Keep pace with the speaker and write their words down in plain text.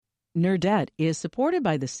Nerdette is supported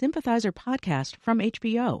by the Sympathizer podcast from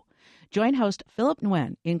HBO. Join host Philip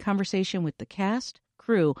Nguyen in conversation with the cast,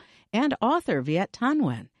 crew, and author Viet Thanh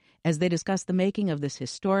Nguyen as they discuss the making of this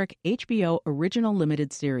historic HBO original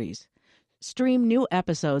limited series. Stream new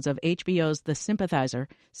episodes of HBO's The Sympathizer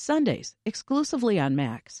Sundays exclusively on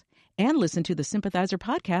Max. And listen to the Sympathizer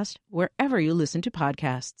podcast wherever you listen to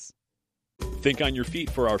podcasts. Think on your feet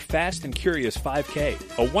for our Fast and Curious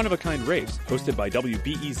 5K, a one-of-a-kind race hosted by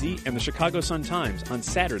WBEZ and the Chicago Sun-Times on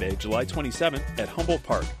Saturday, July 27th at Humboldt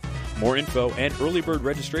Park. More info and early bird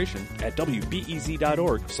registration at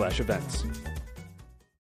wbez.org/events.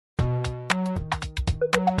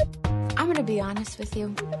 I'm going to be honest with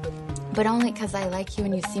you, but only because I like you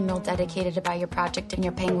and you seem real dedicated about your project and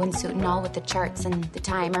your penguin suit and all with the charts and the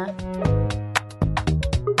timer.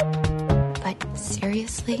 But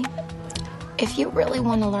seriously, if you really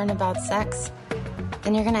want to learn about sex,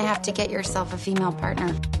 then you're going to have to get yourself a female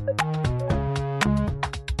partner.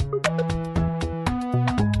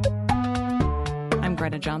 I'm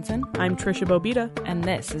Greta Johnson. I'm Trisha Bobita. And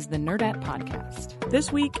this is the Nerdette Podcast.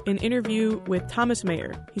 This week, an interview with Thomas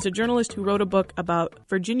Mayer. He's a journalist who wrote a book about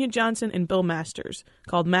Virginia Johnson and Bill Masters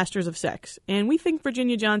called Masters of Sex. And we think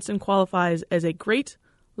Virginia Johnson qualifies as a great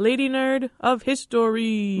lady nerd of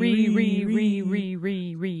history.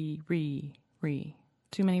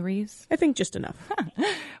 Too many rees? I think just enough.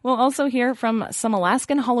 We'll also hear from some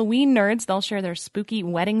Alaskan Halloween nerds. They'll share their spooky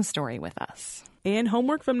wedding story with us. And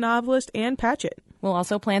homework from novelist Ann Patchett. We'll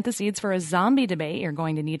also plant the seeds for a zombie debate you're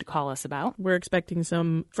going to need to call us about. We're expecting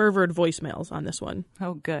some fervored voicemails on this one.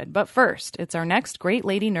 Oh, good. But first, it's our next great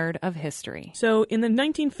lady nerd of history. So in the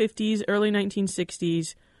 1950s, early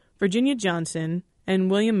 1960s, Virginia Johnson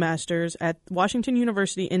and William Masters at Washington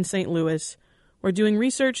University in St. Louis were doing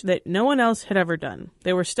research that no one else had ever done.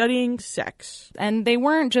 They were studying sex. And they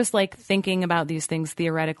weren't just like thinking about these things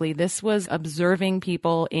theoretically. This was observing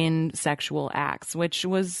people in sexual acts, which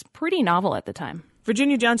was pretty novel at the time.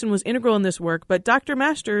 Virginia Johnson was integral in this work, but Dr.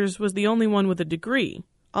 Masters was the only one with a degree.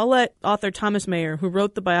 I'll let author Thomas Mayer, who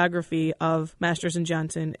wrote the biography of Masters and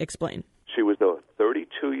Johnson, explain. She was a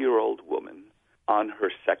 32-year-old woman on her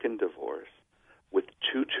second divorce with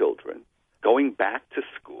 2 children, going back to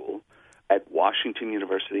school at Washington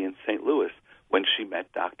University in St. Louis when she met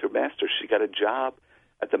Dr. Masters. She got a job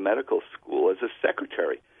at the medical school as a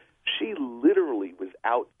secretary. She literally was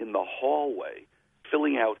out in the hallway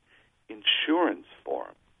filling out insurance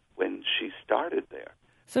forms when she started there.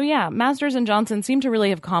 So yeah, Masters and Johnson seem to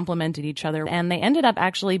really have complemented each other, and they ended up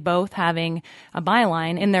actually both having a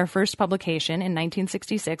byline in their first publication in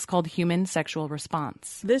 1966 called Human Sexual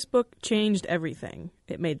Response. This book changed everything.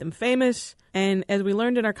 It made them famous, and as we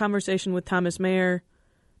learned in our conversation with Thomas Mayer,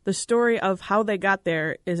 the story of how they got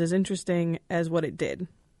there is as interesting as what it did.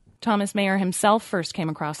 Thomas Mayer himself first came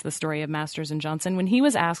across the story of Masters and Johnson when he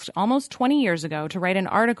was asked almost 20 years ago to write an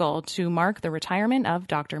article to mark the retirement of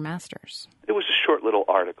Dr. Masters. It was a short little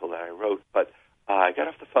article that I wrote, but I got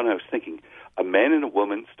off the phone and I was thinking, a man and a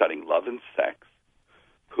woman studying love and sex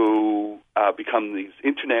who become these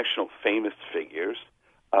international famous figures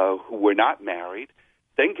who were not married,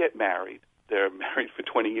 then get married. They're married for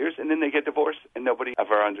 20 years, and then they get divorced, and nobody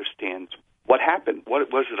ever understands what happened.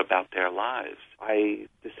 What was it about their lives? I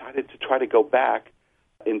decided to try to go back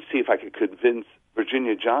and see if I could convince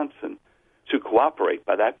Virginia Johnson to cooperate.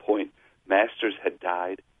 By that point, Masters had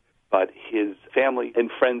died, but his family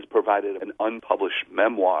and friends provided an unpublished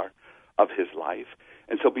memoir of his life.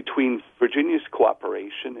 And so between Virginia's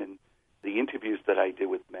cooperation and the interviews that I did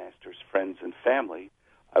with Masters' friends and family,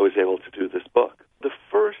 I was able to do this book. The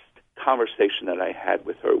first conversation that I had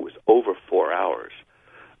with her was over 4 hours.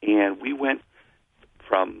 And we went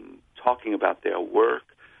from talking about their work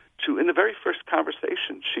to, in the very first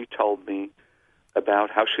conversation, she told me about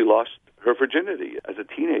how she lost her virginity as a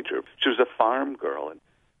teenager. She was a farm girl, and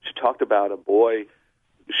she talked about a boy.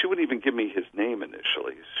 She wouldn't even give me his name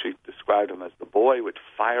initially. She described him as the boy with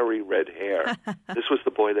fiery red hair. This was the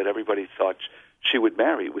boy that everybody thought she would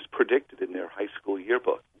marry. It was predicted in their high school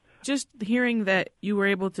yearbook. Just hearing that you were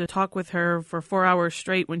able to talk with her for 4 hours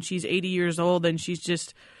straight when she's 80 years old and she's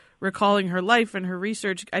just recalling her life and her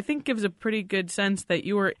research, I think gives a pretty good sense that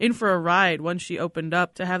you were in for a ride once she opened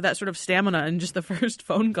up, to have that sort of stamina in just the first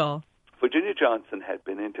phone call. Virginia Johnson had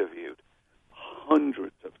been interviewed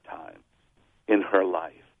hundreds of times in her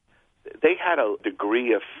life. They had a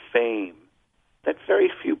degree of fame that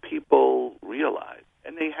very few people realized,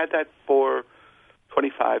 and they had that for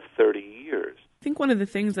 25, 30 years. I think one of the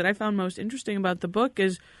things that I found most interesting about the book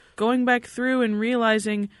is going back through and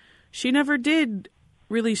realizing she never did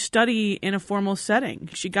really study in a formal setting.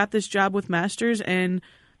 She got this job with Masters, and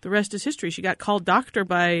the rest is history. She got called doctor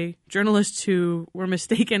by journalists who were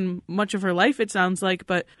mistaken much of her life, it sounds like.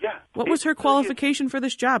 But what was her qualification for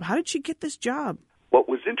this job? How did she get this job? What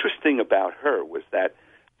was interesting about her was that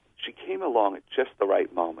she came along at just the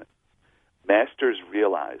right moment. Masters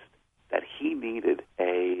realized that he needed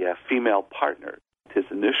a female partner. His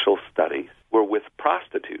initial studies were with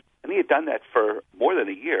prostitutes, and he had done that for more than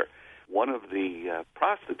a year. One of the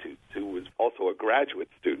prostitutes, who was also a graduate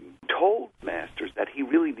student, told Masters that he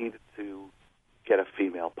really needed to get a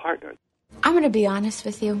female partner. I'm going to be honest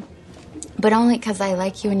with you, but only because I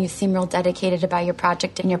like you and you seem real dedicated about your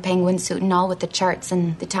project in your penguin suit and all with the charts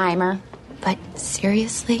and the timer. But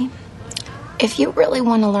seriously, if you really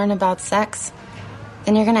want to learn about sex,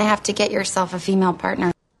 then you're going to have to get yourself a female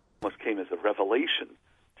partner. Almost came as a revelation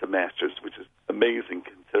to Masters, which is amazing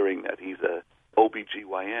considering that he's a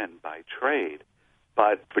OBGYN by trade.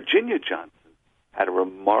 But Virginia Johnson had a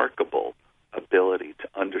remarkable ability to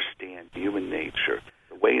understand human nature,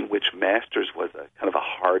 the way in which Masters was a kind of a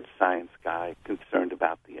hard science guy concerned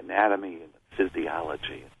about the anatomy and the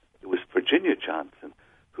physiology. It was Virginia Johnson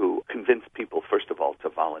who convinced people, first of all, to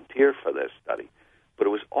volunteer for this study, but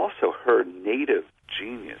it was also her native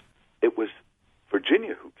genius. It was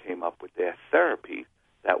Virginia who came up with their therapy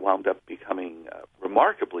that wound up becoming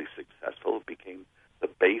remarkably successful. It became the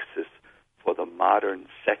basis for the modern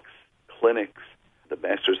sex clinics, the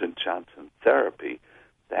Masters and Johnson therapy,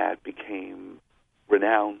 that became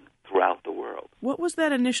renowned throughout the world. What was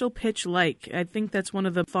that initial pitch like? I think that's one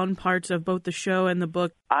of the fun parts of both the show and the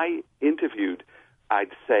book. I interviewed,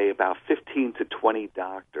 I'd say, about 15 to 20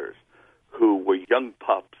 doctors who were young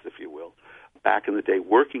pups, if you will, back in the day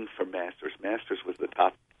working for Masters. Masters was the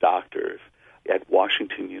top doctor at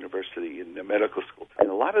Washington University in the medical school. And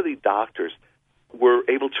a lot of the doctors were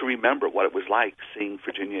able to remember what it was like seeing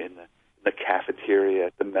Virginia in the cafeteria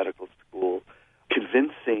at the medical school,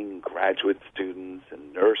 convincing graduate students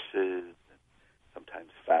and nurses, and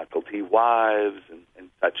sometimes faculty wives and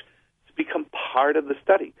such, to become part of the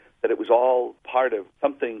study, that it was all part of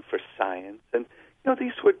something for science. And,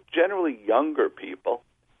 these were generally younger people,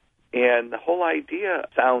 and the whole idea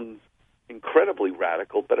sounds incredibly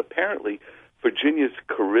radical, but apparently Virginia's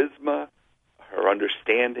charisma, her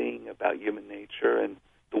understanding about human nature, and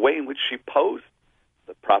the way in which she posed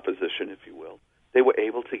the proposition, if you will, they were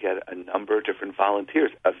able to get a number of different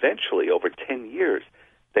volunteers. Eventually, over 10 years,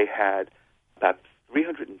 they had about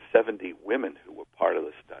 370 women who were part of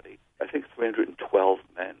the study. I think 312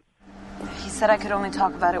 men. He said I could only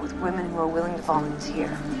talk about it with women who are willing to volunteer.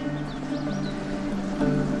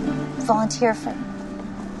 Volunteer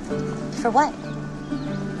for what?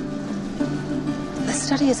 The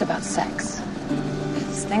study is about sex.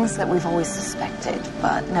 It's things that we've always suspected,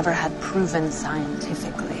 but never had proven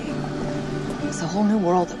scientifically. It's a whole new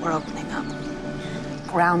world that we're opening up.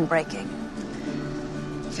 Groundbreaking.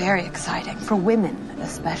 Very exciting. For women,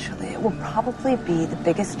 especially. It will probably be the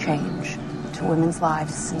biggest change to women's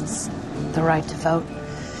lives since the right to vote.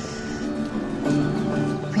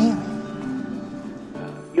 Really?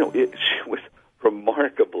 She was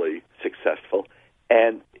remarkably successful,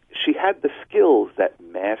 and she had the skills that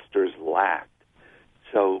Masters lacked.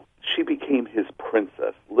 So she became his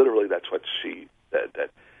princess. Literally, that's what she said,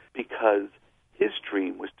 that because his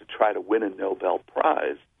dream was to try to win a Nobel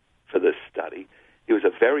Prize for this study. He was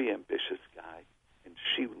a very ambitious guy, and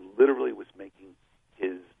she literally was making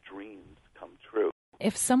his dreams come true.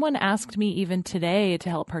 If someone asked me even today to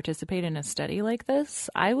help participate in a study like this,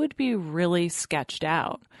 I would be really sketched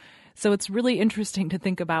out. So it's really interesting to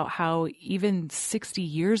think about how even 60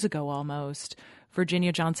 years ago almost,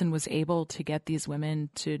 Virginia Johnson was able to get these women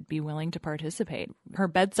to be willing to participate. Her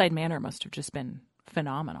bedside manner must have just been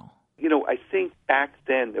phenomenal. I think back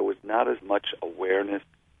then there was not as much awareness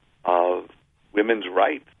of women's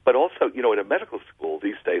rights, but also, at a medical school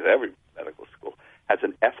these days, every medical school has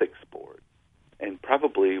an ethics board and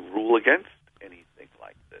probably rule against anything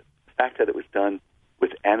like this. The fact that it was done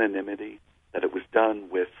with anonymity, that it was done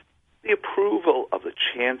with the approval of the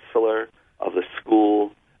chancellor of the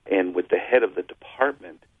school and with the head of the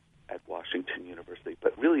department at Washington University,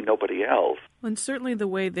 but really nobody else. And certainly the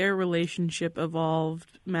way their relationship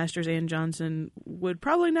evolved, Masters and Johnson would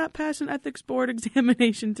probably not pass an ethics board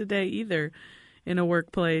examination today either in a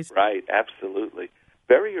workplace. Right, absolutely.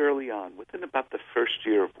 Very early on, within about the first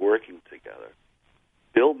year of working together,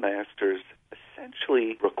 Bill Masters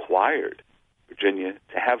essentially required Virginia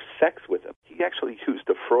to have sex with him. He actually used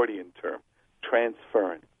a Freudian term,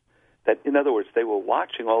 transference. That, in other words, they were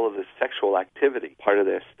watching all of this sexual activity, part of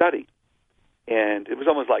their study. And it was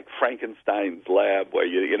almost like Frankenstein's lab, where,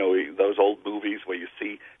 those old movies where you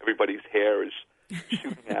see everybody's hair is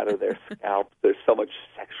shooting out of their scalp. There's so much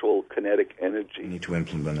sexual kinetic energy. We need to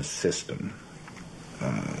implement a system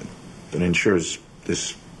that ensures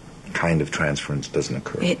this kind of transference doesn't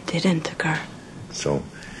occur. It didn't occur. So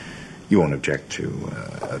you won't object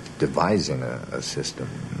to devising a system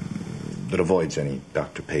that avoids any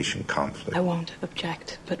doctor-patient conflict. I won't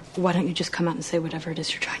object, but why don't you just come out and say whatever it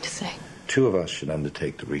is you're trying to say? Two of us should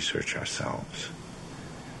undertake the research ourselves.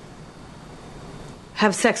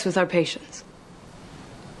 Have sex with our patients.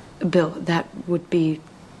 Bill, that would be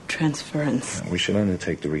transference. We should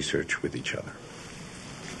undertake the research with each other.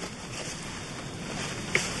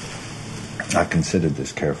 I've considered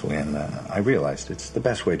this carefully, and I realized it's the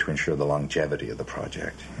best way to ensure the longevity of the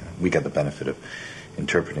project. We get the benefit of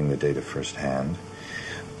interpreting the data firsthand,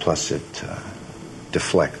 plus it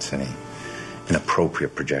deflects any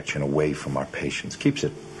inappropriate projection away from our patients, keeps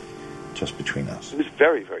it just between us. It was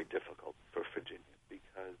very, very difficult for Virginia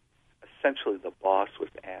because essentially the boss was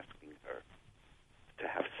asking her to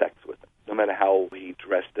have sex with him, no matter how he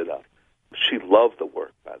dressed it up. She loved the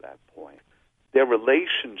work by that point. Their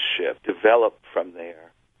relationship developed from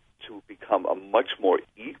there to become a much more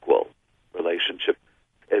equal relationship,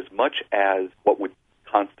 as much as what would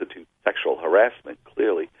constitute sexual harassment,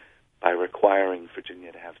 clearly, by requiring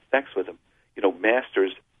Virginia to have sex with him. You know,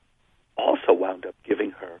 Masters also wound up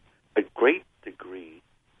giving her a great degree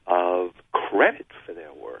of credit for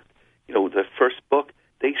their work. You know, the first book,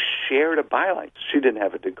 they shared a byline. She didn't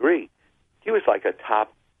have a degree. He was like a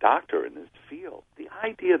top doctor in his field. The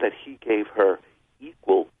idea that he gave her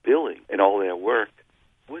equal billing in all their work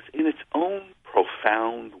was in its own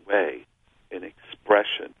profound way an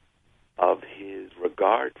expression of his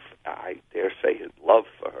regard, I dare say his love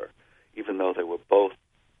for her, even though they were both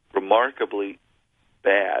remarkably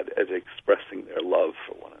bad at expressing their love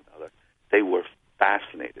for one another. They were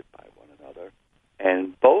fascinated by one another,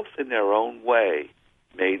 and both in their own way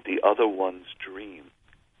made the other one's dream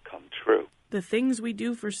come true. The things we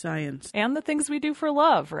do for science. And the things we do for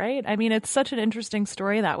love, right? I mean, it's such an interesting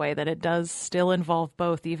story that way, that it does still involve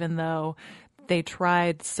both, even though they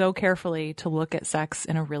tried so carefully to look at sex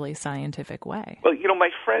in a really scientific way. Well, you know, my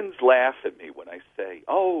friends laugh at me when I say,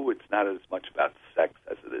 oh, it's not as much about sex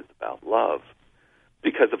as it is about love,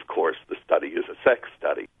 because, of course, the study is a sex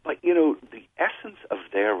study. But, you know, the essence of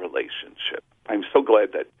their relationship, I'm so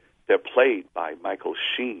glad that they're played by Michael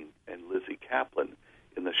Sheen and Lizzie Kaplan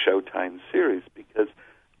in the Showtime series, because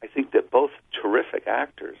I think they're both terrific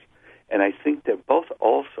actors, and I think they're both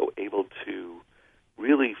also able to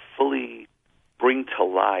really fully bring to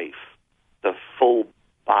life the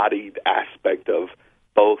full-bodied aspect of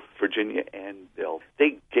both Virginia and Bill.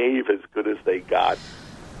 They gave as good as they got.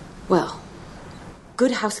 Well,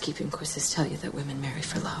 good housekeeping courses tell you that women marry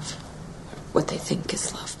for love, what they think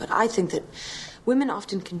is love. But I think that women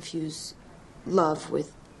often confuse love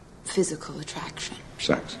with physical attraction.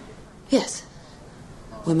 Sex? Yes.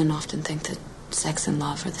 Women often think that sex and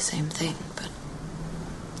love are the same thing, but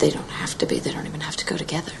they don't have to be. They don't even have to go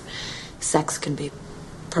together. Sex can be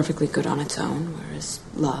perfectly good on its own, whereas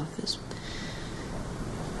love is...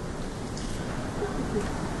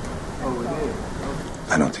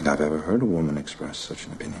 I don't think I've ever heard a woman express such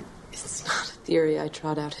an opinion. It's not a theory I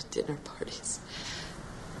trot out at dinner parties.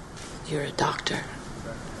 You're a doctor.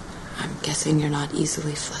 I'm guessing you're not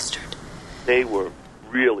easily flustered. They were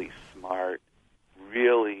really smart,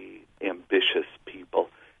 really ambitious people.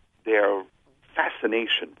 Their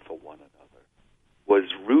fascination for one another was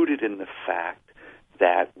rooted in the fact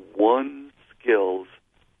that one's skills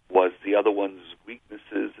was the other one's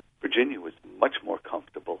weaknesses. Virginia was much more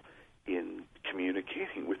comfortable in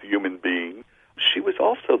communicating with human beings. She was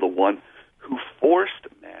also the one who forced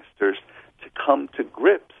Masters to come to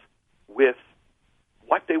grips with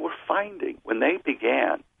what they were finding. When they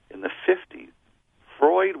began in the 50s,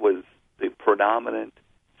 Freud was the predominant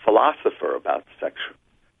philosopher about sex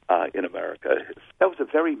in America. That was a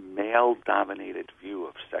very male-dominated view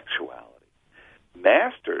of sexuality.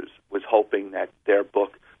 Masters was hoping that their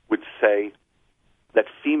book would say that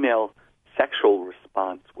female sexual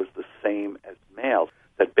response was the same as male,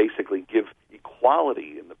 that basically give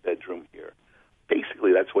equality in the bedroom here.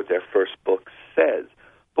 Basically, that's what their first book says.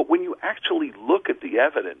 But when you actually look at the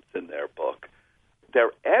evidence in their book,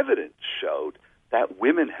 their evidence showed that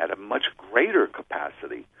women had a much greater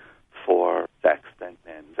capacity for sex than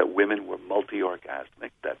men, that women were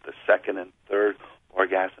multi-orgasmic, that the second and third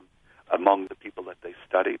orgasm among the people that they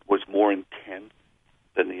studied was more intense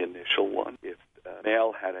than the initial one. If a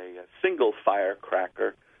male had a single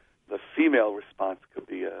firecracker, the female response could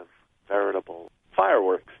be a veritable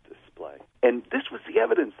fireworks display. And this was the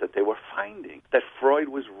evidence that they were finding, that Freud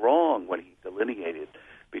was wrong when he delineated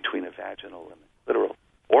between a vaginal and literal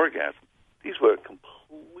orgasm. These were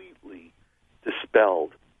completely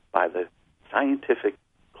dispelled by the scientific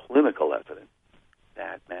clinical evidence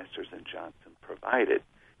that Masters and Johnson provided.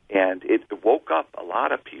 And it woke up a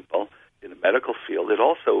lot of people in the medical field. It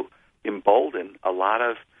also emboldened a lot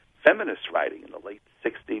of feminist writing in the late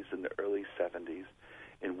 60s and the early 70s,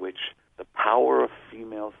 in which the power of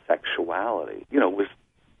female sexuality, was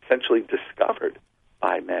essentially discovered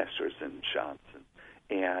by Masters and Johnson.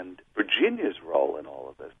 And Virginia's role in all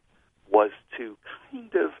of this was to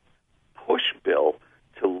kind of push Bill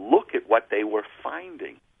to look at what they were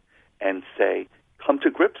finding and say, come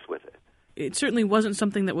to grips with it. It certainly wasn't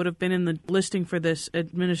something that would have been in the listing for this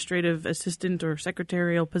administrative assistant or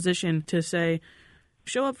secretarial position to say,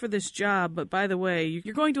 show up for this job, but by the way,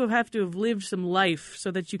 you're going to have lived some life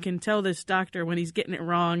so that you can tell this doctor when he's getting it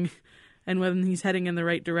wrong and when he's heading in the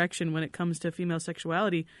right direction when it comes to female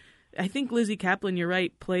sexuality. I think Lizzie Kaplan, you're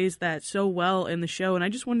right, plays that so well in the show, and I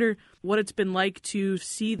just wonder what it's been like to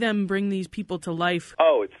see them bring these people to life.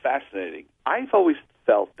 Oh, it's fascinating. I've always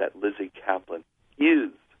felt that Lizzie Kaplan is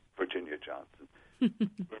Virginia Johnson.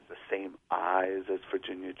 With the same eyes as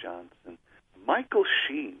Virginia Johnson. Michael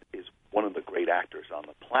Sheen is one of the great actors on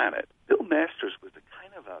the planet. Bill Masters was a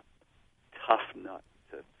kind of a tough nut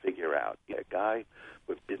to figure out. A guy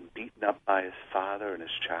who had been beaten up by his father in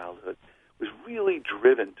his childhood, was really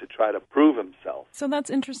driven to try to prove himself. So that's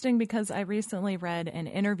interesting because I recently read an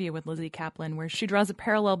interview with Lizzie Kaplan where she draws a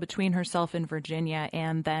parallel between herself in Virginia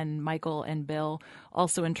and then Michael and Bill,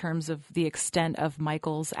 also in terms of the extent of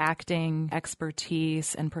Michael's acting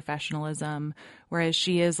expertise and professionalism, whereas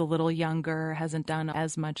she is a little younger, hasn't done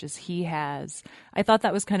as much as he has. I thought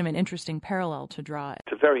that was kind of an interesting parallel to draw.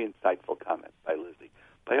 It's a very insightful comment by Lizzie,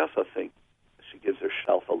 but I also think she gives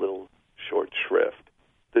herself a little short shrift.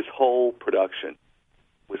 This whole production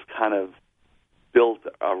was kind of built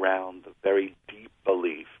around the very deep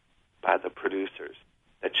belief by the producers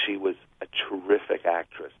that she was a terrific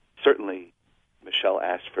actress. Certainly Michelle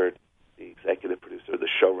Ashford, the executive producer, the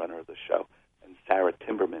showrunner of the show, and Sarah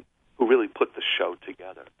Timberman, who really put the show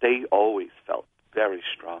together. They always felt very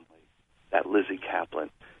strongly that Lizzie Kaplan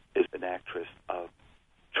is an actress of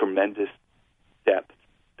tremendous depth,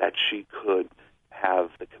 that she could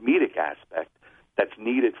have the comedic aspect that's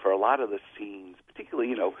needed for a lot of the scenes, particularly,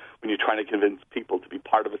 when you're trying to convince people to be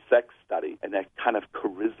part of a sex study, and that kind of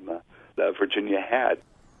charisma that Virginia had.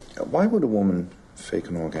 Why would a woman fake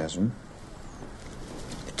an orgasm?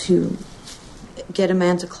 To get a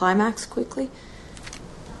man to climax quickly.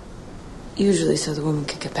 Usually so the woman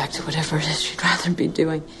can get back to whatever it is she'd rather be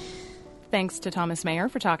doing. Thanks to Thomas Mayer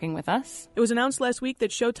for talking with us. It was announced last week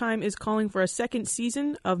that Showtime is calling for a second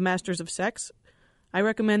season of Masters of Sex. I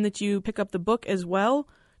recommend that you pick up the book as well.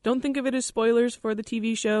 Don't think of it as spoilers for the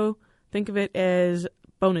TV show. Think of it as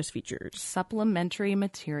bonus features. Supplementary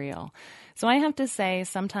material. So I have to say,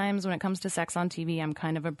 sometimes when it comes to sex on TV, I'm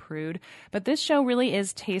kind of a prude. But this show really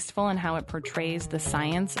is tasteful in how it portrays the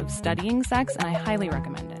science of studying sex, and I highly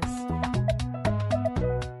recommend it.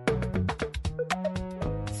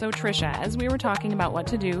 So Trisha, as we were talking about what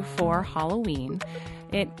to do for Halloween,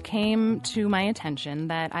 it came to my attention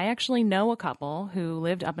that I actually know a couple who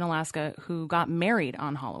lived up in Alaska who got married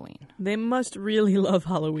on Halloween. They must really love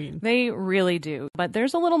Halloween. They really do. But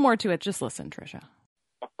there's a little more to it. Just listen, Trisha.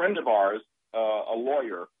 A friend of ours, a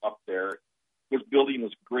lawyer up there, was building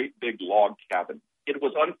this great big log cabin. It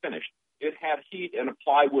was unfinished. It had heat and a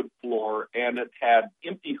plywood floor, and it had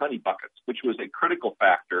empty honey buckets, which was a critical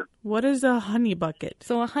factor. What is a honey bucket?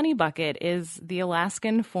 So a honey bucket is the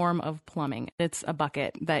Alaskan form of plumbing. It's a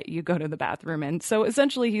bucket that you go to the bathroom in. So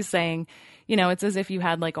essentially he's saying, it's as if you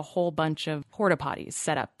had like a whole bunch of porta potties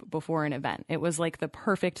set up before an event. It was like the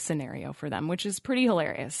perfect scenario for them, which is pretty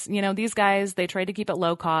hilarious. These guys, they tried to keep it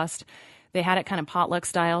low cost. They had it kind of potluck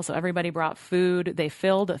style, so everybody brought food. They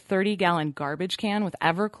filled a 30-gallon garbage can with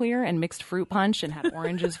Everclear and mixed fruit punch and had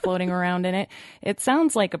oranges floating around in it. It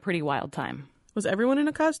sounds like a pretty wild time. Was everyone in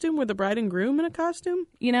a costume? Were the bride and groom in a costume?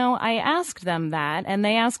 I asked them that, and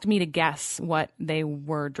they asked me to guess what they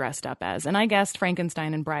were dressed up as. And I guessed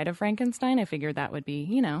Frankenstein and Bride of Frankenstein. I figured that would be,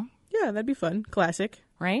 Yeah, that'd be fun. Classic.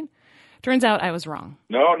 Right? Turns out I was wrong.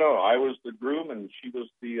 No, I was the groom and she was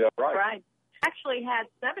the bride. Actually had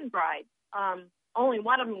 7 brides. Only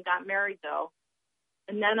one of them got married, though.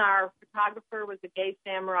 And then our photographer was a gay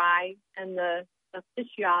samurai, and the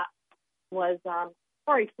officiant was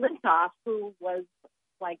Corey Flintoff, who was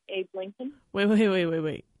like Abe Lincoln.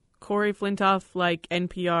 Wait. Corey Flintoff, like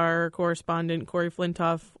NPR correspondent Corey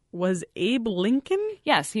Flintoff, was Abe Lincoln?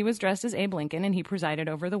 Yes, he was dressed as Abe Lincoln, and he presided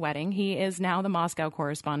over the wedding. He is now the Moscow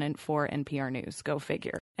correspondent for NPR News. Go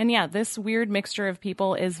figure. And yeah, this weird mixture of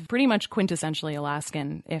people is pretty much quintessentially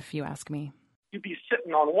Alaskan, if you ask me. You'd be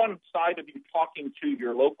sitting on one side of you talking to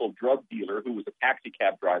your local drug dealer who was a taxi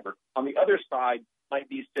cab driver. On the other side might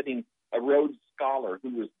be sitting a Rhodes Scholar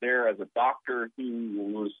who was there as a doctor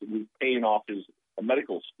who was paying off his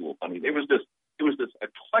medical school funding. It was this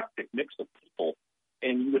eclectic mix of people,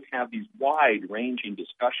 and you would have these wide-ranging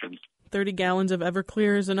discussions. 30 gallons of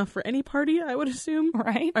Everclear is enough for any party, I would assume.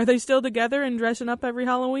 Right. Are they still together and dressing up every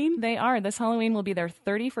Halloween? They are. This Halloween will be their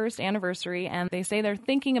 31st anniversary, and they say they're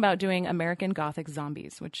thinking about doing American Gothic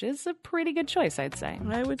zombies, which is a pretty good choice, I'd say.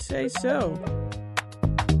 I would say so.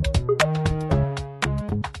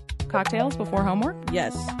 Cocktails before homework?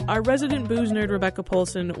 Yes. Our resident booze nerd, Rebecca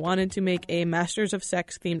Polson, wanted to make a Masters of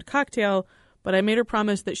Sex themed cocktail, but I made her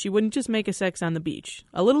promise that she wouldn't just make a sex on the beach.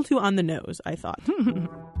 A little too on the nose, I thought.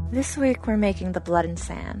 This week we're making the Blood and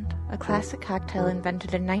Sand, a classic cocktail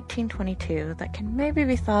invented in 1922 that can maybe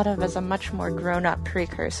be thought of as a much more grown-up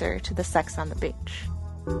precursor to the sex on the beach.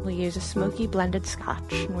 We use a smoky blended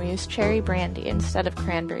scotch, and we use cherry brandy instead of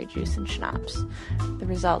cranberry juice and schnapps. The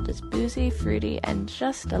result is boozy, fruity, and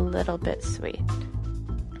just a little bit sweet.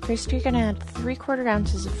 First, you're going to add 3/4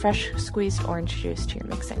 ounces of fresh squeezed orange juice to your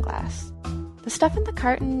mixing glass. The stuff in the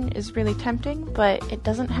carton is really tempting, but it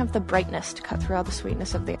doesn't have the brightness to cut through all the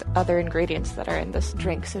sweetness of the other ingredients that are in this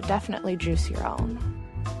drink, so definitely juice your own.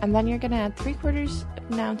 And then you're going to add 3/4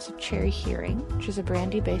 ounce of cherry hearing, which is a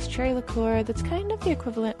brandy-based cherry liqueur that's kind of the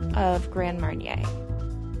equivalent of Grand Marnier.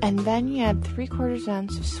 And then you add 3/4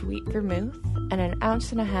 ounce of sweet vermouth and 1.5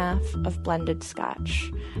 ounces of blended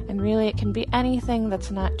scotch. And really, it can be anything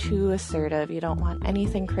that's not too assertive. You don't want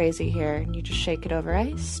anything crazy here. And you just shake it over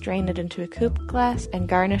ice, strain it into a coupe glass, and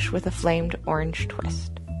garnish with a flamed orange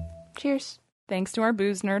twist. Cheers. Thanks to our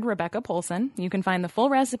booze nerd, Rebecca Polson. You can find the full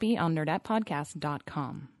recipe on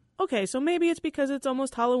nerdetpodcast.com. Okay, so maybe it's because it's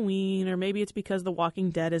almost Halloween, or maybe it's because The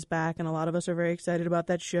Walking Dead is back and a lot of us are very excited about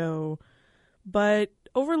that show. But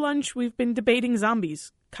over lunch, we've been debating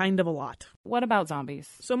zombies kind of a lot. What about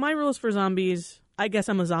zombies? So my rules for zombies, I guess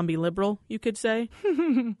I'm a zombie liberal, you could say.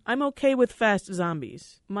 I'm okay with fast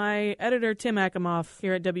zombies. My editor, Tim Akamoff,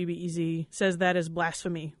 here at WBEZ, says that is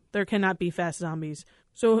blasphemy. There cannot be fast zombies.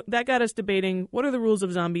 So that got us debating, what are the rules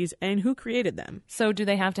of zombies and who created them? So do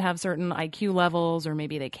they have to have certain IQ levels, or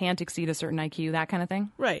maybe they can't exceed a certain IQ, that kind of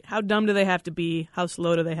thing? Right. How dumb do they have to be? How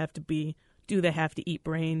slow do they have to be? Do they have to eat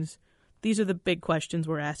brains? These are the big questions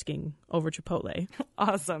we're asking over Chipotle.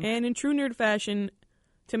 Awesome. And in true nerd fashion,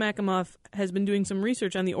 Tim Akamoff has been doing some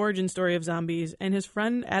research on the origin story of zombies, and his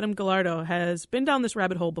friend Adam Gallardo has been down this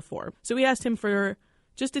rabbit hole before. So we asked him for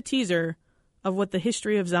just a teaser of what the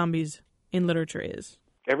history of zombies in literature is.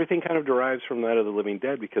 Everything kind of derives from that of the Living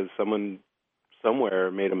Dead because someone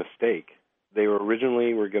somewhere made a mistake. They were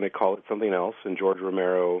going to call it something else, and George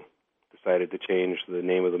Romero decided to change the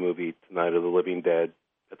name of the movie to Night of the Living Dead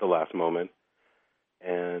at the last moment.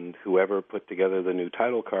 And whoever put together the new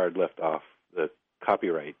title card left off the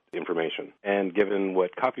copyright information. And given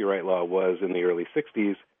what copyright law was in the early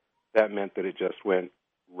 60s, that meant that it just went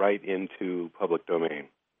right into public domain.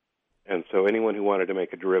 And so anyone who wanted to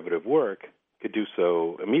make a derivative work could do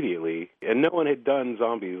so immediately. And no one had done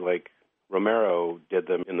zombies like Romero did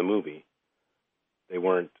them in the movie. They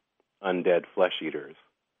weren't undead flesh eaters.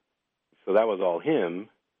 So that was all him,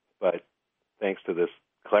 but thanks to this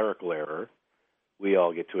clerical error, we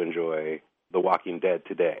all get to enjoy The Walking Dead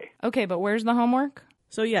today. Okay, but where's the homework?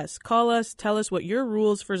 So yes, call us, tell us what your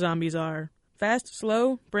rules for zombies are. Fast,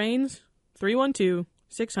 slow, brains,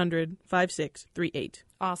 312-600-5638.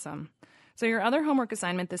 Awesome. So your other homework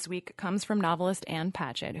assignment this week comes from novelist Ann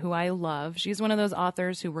Patchett, who I love. She's one of those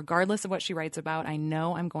authors who, regardless of what she writes about, I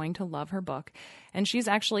know I'm going to love her book. And she's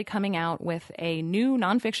actually coming out with a new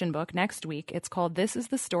nonfiction book next week. It's called This is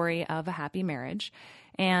the Story of a Happy Marriage.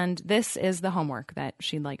 And this is the homework that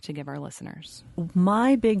she'd like to give our listeners.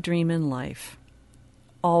 My big dream in life,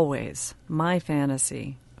 always, my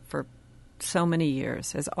fantasy for so many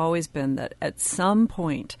years, has always been that at some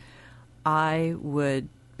point I would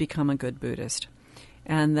become a good Buddhist,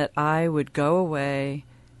 and that I would go away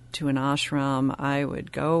to an ashram, I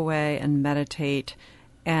would go away and meditate,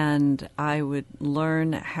 and I would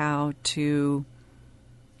learn how to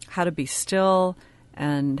be still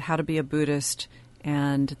and how to be a Buddhist,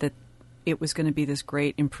 and that it was going to be this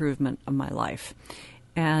great improvement of my life.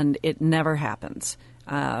 And it never happens.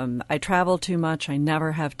 I travel too much. I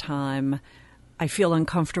never have time. I feel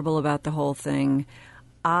uncomfortable about the whole thing.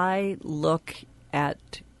 I look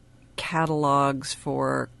at catalogs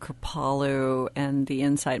for Kripalu and the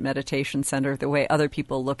Insight Meditation Center the way other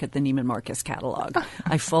people look at the Neiman Marcus catalog.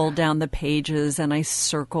 I fold down the pages and I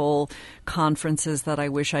circle conferences that I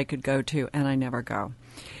wish I could go to, and I never go.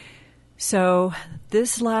 So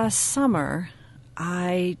this last summer,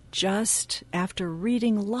 I just, after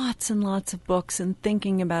reading lots and lots of books and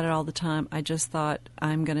thinking about it all the time, I just thought,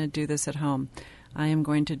 I'm going to do this at home. I am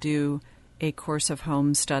going to do a course of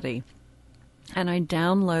home study. And I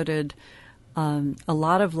downloaded a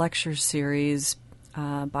lot of lecture series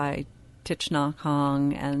by Thich Nhat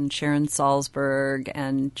Hanh and Sharon Salzberg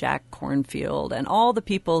and Jack Kornfield and all the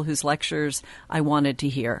people whose lectures I wanted to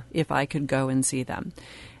hear if I could go and see them.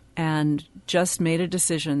 And just made a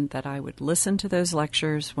decision that I would listen to those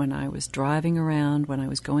lectures when I was driving around, when I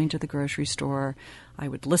was going to the grocery store. I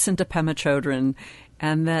would listen to Pema Chodron,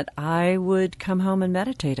 and that I would come home and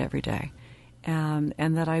meditate every day, and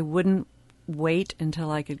that I wouldn't wait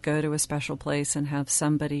until I could go to a special place and have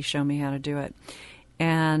somebody show me how to do it.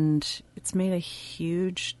 And it's made a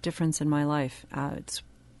huge difference in my life. It's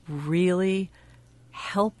really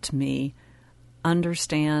helped me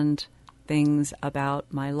understand things about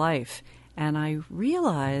my life. And I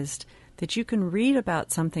realized that you can read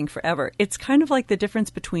about something forever. It's kind of like the difference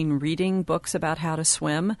between reading books about how to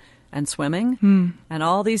swim and swimming. And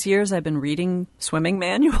all these years I've been reading swimming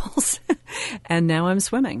manuals, and now I'm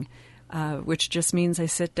swimming, which just means I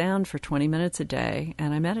sit down for 20 minutes a day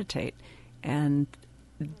and I meditate. And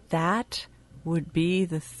that would be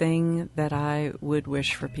the thing that I would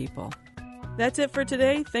wish for people. That's it for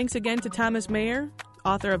today. Thanks again to Thomas Mayer,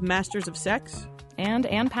 author of Masters of Sex. And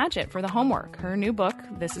Ann Patchett for the homework. Her new book,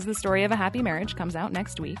 This is the Story of a Happy Marriage, comes out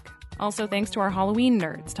next week. Also thanks to our Halloween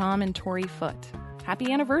nerds, Tom and Tori Foote.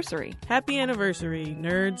 Happy anniversary. Happy anniversary,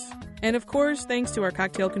 nerds. And of course, thanks to our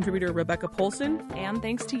cocktail contributor, Rebecca Polson. And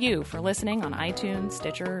thanks to you for listening on iTunes,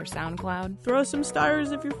 Stitcher, or SoundCloud. Throw us some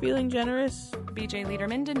stars if you're feeling generous. BJ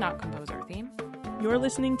Liederman did not compose our theme. You're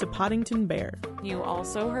listening to Poddington Bear. You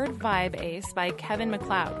also heard Vibe Ace by Kevin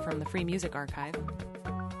MacLeod from the Free Music Archive.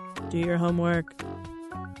 Do your homework.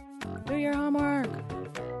 Do your homework.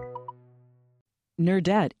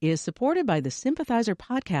 Nerdette is supported by the Sympathizer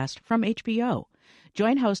podcast from HBO.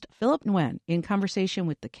 Join host Philip Nguyen in conversation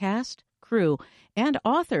with the cast, crew, and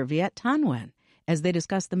author Viet Thanh Nguyen as they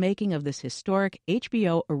discuss the making of this historic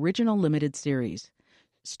HBO original limited series.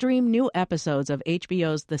 Stream new episodes of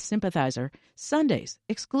HBO's The Sympathizer Sundays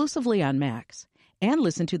exclusively on Max, and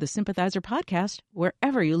listen to the Sympathizer podcast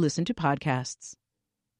wherever you listen to podcasts.